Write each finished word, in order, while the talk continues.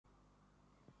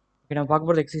நம்ம பார்க்க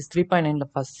போகிறது exercise 3.9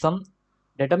 first sum.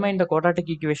 Determine the quadratic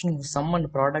equation whose sum and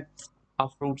product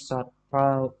of roots are.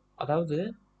 அதாவது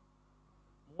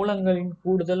மூலங்களின்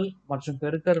கூடுதல் மற்றும்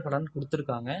பெருக்கற்கடன்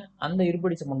கொடுத்துருக்காங்க. அந்த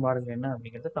இருபடி சமன்பாடுகள் என்ன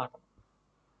அப்படிங்கிறத காட்டணும்.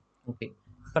 ஓகே,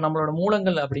 இப்போ நம்மளோட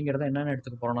மூலங்கள் அப்படிங்கிறத என்னென்னு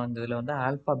எடுத்துக்க போறோம்னா, இந்த இதில் வந்து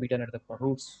ஆல்ஃபா பீட்டான்னு எடுத்துக்க போகிறோம்.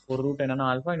 ரூட்ஸ் ஒரு ரூட் என்னன்னா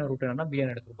ஆல்ஃபா, இன்னொரு ரூட் என்னன்னா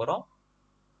பீட்டான்னு எடுத்துக்க போகிறோம்.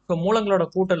 ஸோ மூலங்களோட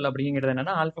கூட்டல் அப்படிங்கிறது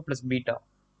என்னன்னா ஆல்ஃபா பிளஸ் பீட்டா.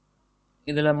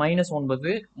 இதில்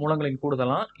 -9 மூலங்களின்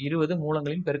கூடுதலாம், 20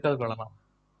 மூலங்களின் பெருக்கல் கொள்ளலாம்.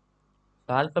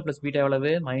 ஆல்ஃபா பிளஸ் பீட்டா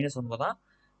எவ்வளவு? -9 தான்.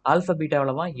 ஆல்ஃபா பீட்டா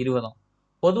எவ்வளவா? 20 தான்.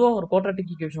 பொதுவாக ஒரு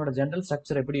குவாட்ராட்டிக் ஈக்குவேஷனோட ஜெனரல்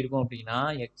ஸ்ட்ரக்சர் எப்படி இருக்கும் அப்படின்னா,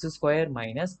 x²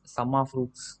 minus some of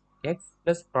roots X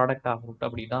plus product of root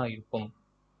அப்படி தான் இருக்கும்.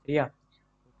 சரியா?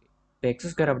 இப்போ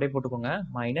x² அப்படியே போட்டுக்கோங்க.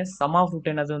 மைனஸ் சம் ஆஃப் ரூட்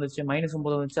என்னது வந்துச்சு?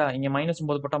 -9 வந்துச்சா? இங்கே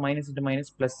 -9 போட்டால் minus into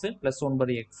minus plus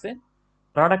 9x.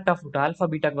 Product of root alpha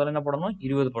பீட்டாக்கு பதில் என்ன போடணும்?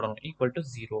 20 போடணும். Equal to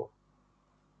 0.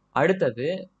 அடுத்தது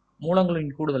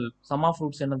மூலங்களின் கூடுதல் சம் ஆஃப்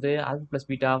ரூட்ஸ் என்னது? ஆல்ஃபா பிளஸ்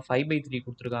பீட்டா 5/3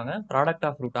 கொடுத்துருக்காங்க. Product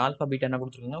of root alpha beta என்ன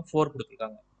கொடுத்துருக்காங்க? 4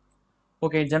 கொடுத்துருக்காங்க.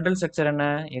 ஓகே, ஜென்ரல் ஸ்ட்ரக்சர் என்ன?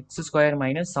 x²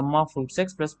 minus some of roots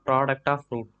X plus product of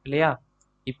root இல்லையா?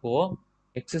 இப்போ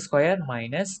x²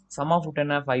 minus some of root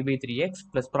என்ன? 5/3x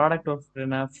பிளஸ் ப்ராடக்ட் ஆஃப்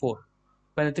என்ன? 4.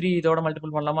 இப்போ இந்த 3 இதோட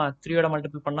மல்டிபிள் பண்ணலாமா? 3யோட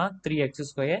மல்டிபிள் பண்ணால்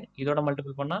 3x², இதோட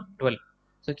மல்டிபிள் பண்ணால் 12.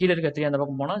 ஸோ கீழே இருக்க 3 அந்த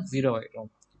பக்கம் போனால் 0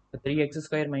 ஆகிடும். இப்போ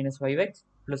 3x² minus 5x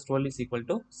plus 12 is equal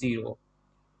to 0.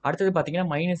 அடுத்தது பார்த்தீங்கன்னா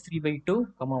 -3/2,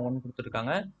 1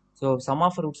 கொடுத்துருக்காங்க. ஸோ சம்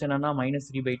ஆஃப் ரூட்ஸ் என்னன்னா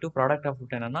 -3/2, ப்ராடக்ட் ஆஃப்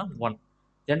ரூட் என்னன்னா 1.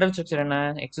 ஜென்ரல் ஸ்ட்ரக்சர் என்ன?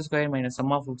 x² minus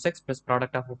some of roots X plus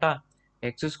product of ரூட்டா?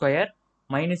 x²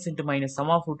 minus into minus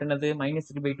some of root என்னது?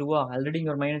 -3/2. Already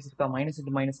இங்கே ஒரு minus இருக்கா? மைனஸ்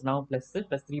இன்ட்டு மைனஸ் நான் plus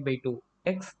 3/2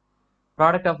 X.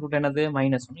 Product of root என்னது?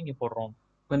 -1 இங்கே போடுறோம்.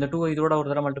 இப்போ இந்த 2 இதோட ஒரு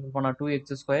தடவை மல்டிபிள் பண்ணால்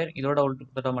 2x², இதோட ஒரு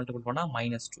தடவை மல்டிபிள் பண்ணால்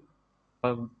 -2. இப்போ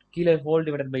கீழே ஹோல்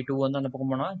டிவைடட் பை 2 வந்து அந்த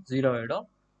பக்கம் போனால் 0 ஆகிடும்.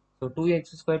 So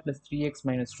 2x² plus 3x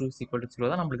minus 2 is equal to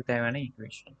 0 தான் நம்மளுக்கு தேவையான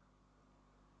ஈக்குவேஷன்.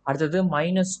 அடுத்தது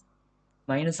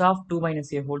minus of 2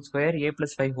 minus a whole square a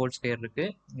plus 5 whole square இருக்கு.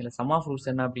 இதில் சம் ஆஃப் ரூட்ஸ்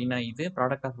என்ன அப்படின்னா இது,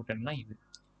 ப்ராடக்ட் ஆஃப் ரூட் என்ன இது.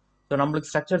 ஸோ நம்மளுக்கு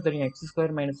ஸ்ட்ரக்சர் தெரியும். x²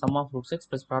 minus some of roots X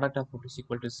plus product of root is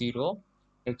equal to 0.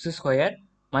 x²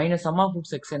 minus some of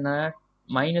roots X என்ன?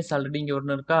 மைனஸ் ஆல்ரெடி இங்கே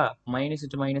ஒன்று இருக்கா? மைனஸ்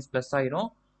இன்ட்டு மைனஸ் ப்ளஸ் ஆயிரும்.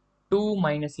 2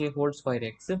 minus a whole square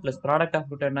X plus product of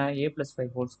root என்ன? a plus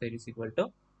 5 whole square is equal to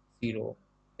 0.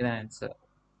 இதான் answer.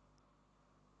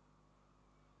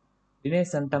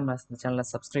 Dinesh centum maths சேனலை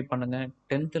subscribe பண்ணுங்க.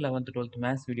 10th 11th 12th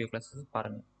maths video classes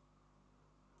பாருங்க.